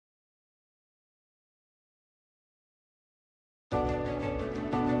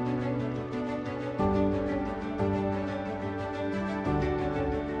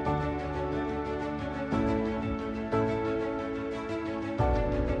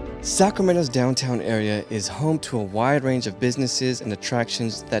Sacramento's downtown area is home to a wide range of businesses and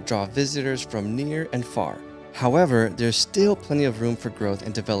attractions that draw visitors from near and far. However, there's still plenty of room for growth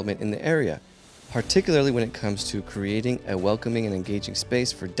and development in the area, particularly when it comes to creating a welcoming and engaging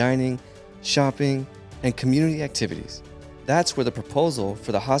space for dining, shopping, and community activities. That's where the proposal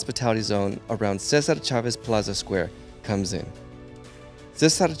for the hospitality zone around Cesar Chavez Plaza Square comes in.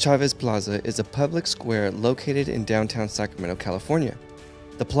 Cesar Chavez Plaza is a public square located in downtown Sacramento, California.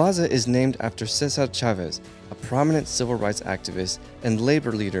 The plaza is named after Cesar Chavez, a prominent civil rights activist and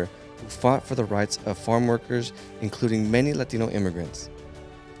labor leader who fought for the rights of farm workers, including many Latino immigrants.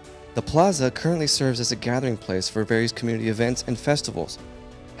 The plaza currently serves as a gathering place for various community events and festivals.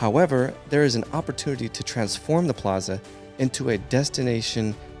 However, there is an opportunity to transform the plaza into a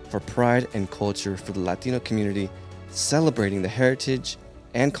destination for pride and culture for the Latino community, celebrating the heritage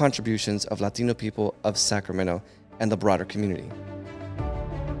and contributions of Latino people of Sacramento and the broader community.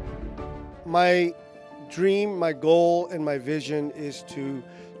 My dream, my goal, and my vision is to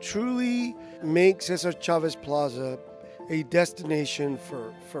truly make Cesar Chavez Plaza a destination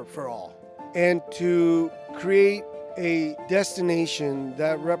for all, and to create a destination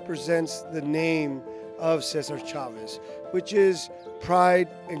that represents the name of Cesar Chavez, which is pride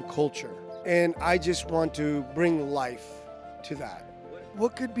and culture. And I just want to bring life to that.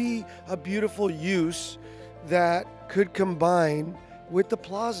 What could be a beautiful use that could combine with the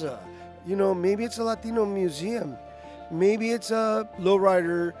plaza? You know, maybe it's a Latino museum. Maybe it's a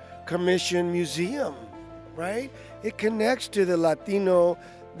lowrider commission museum, right? It connects to the Latino,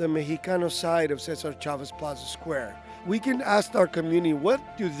 the Mexicano side of Cesar Chavez Plaza Square. We can ask our community,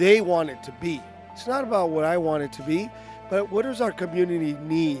 what do they want it to be? It's not about what I want it to be, but what does our community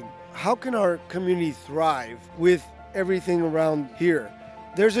need? How can our community thrive with everything around here?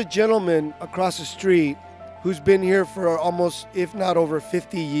 There's a gentleman across the street who's been here for almost, if not over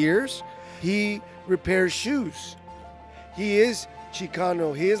 50 years. He repairs shoes. He is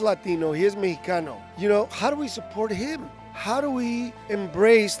Chicano, he is Latino, he is Mexicano. You know, how do we support him? How do we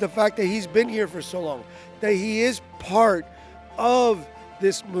embrace the fact that he's been here for so long, that he is part of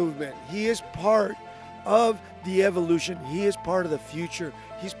this movement? He is part of the evolution. He is part of the future.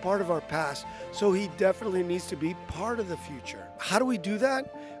 He's part of our past. So he definitely needs to be part of the future. How do we do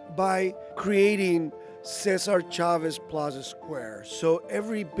that? By creating Cesar Chavez Plaza Square. So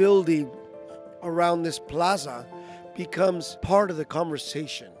every building around this plaza becomes part of the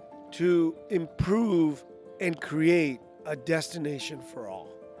conversation to improve and create a destination for all.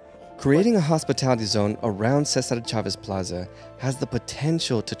 Creating a hospitality zone around Cesar Chavez Plaza has the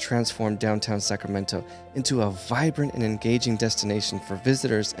potential to transform downtown Sacramento into a vibrant and engaging destination for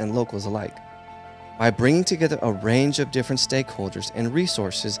visitors and locals alike. By bringing together a range of different stakeholders and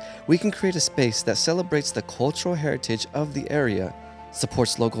resources, we can create a space that celebrates the cultural heritage of the area,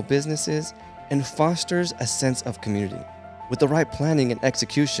 supports local businesses, and fosters a sense of community. With the right planning and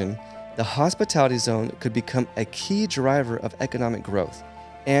execution, the hospitality zone could become a key driver of economic growth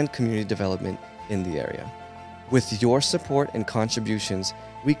and community development in the area. With your support and contributions,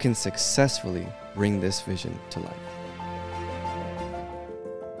 we can successfully bring this vision to life.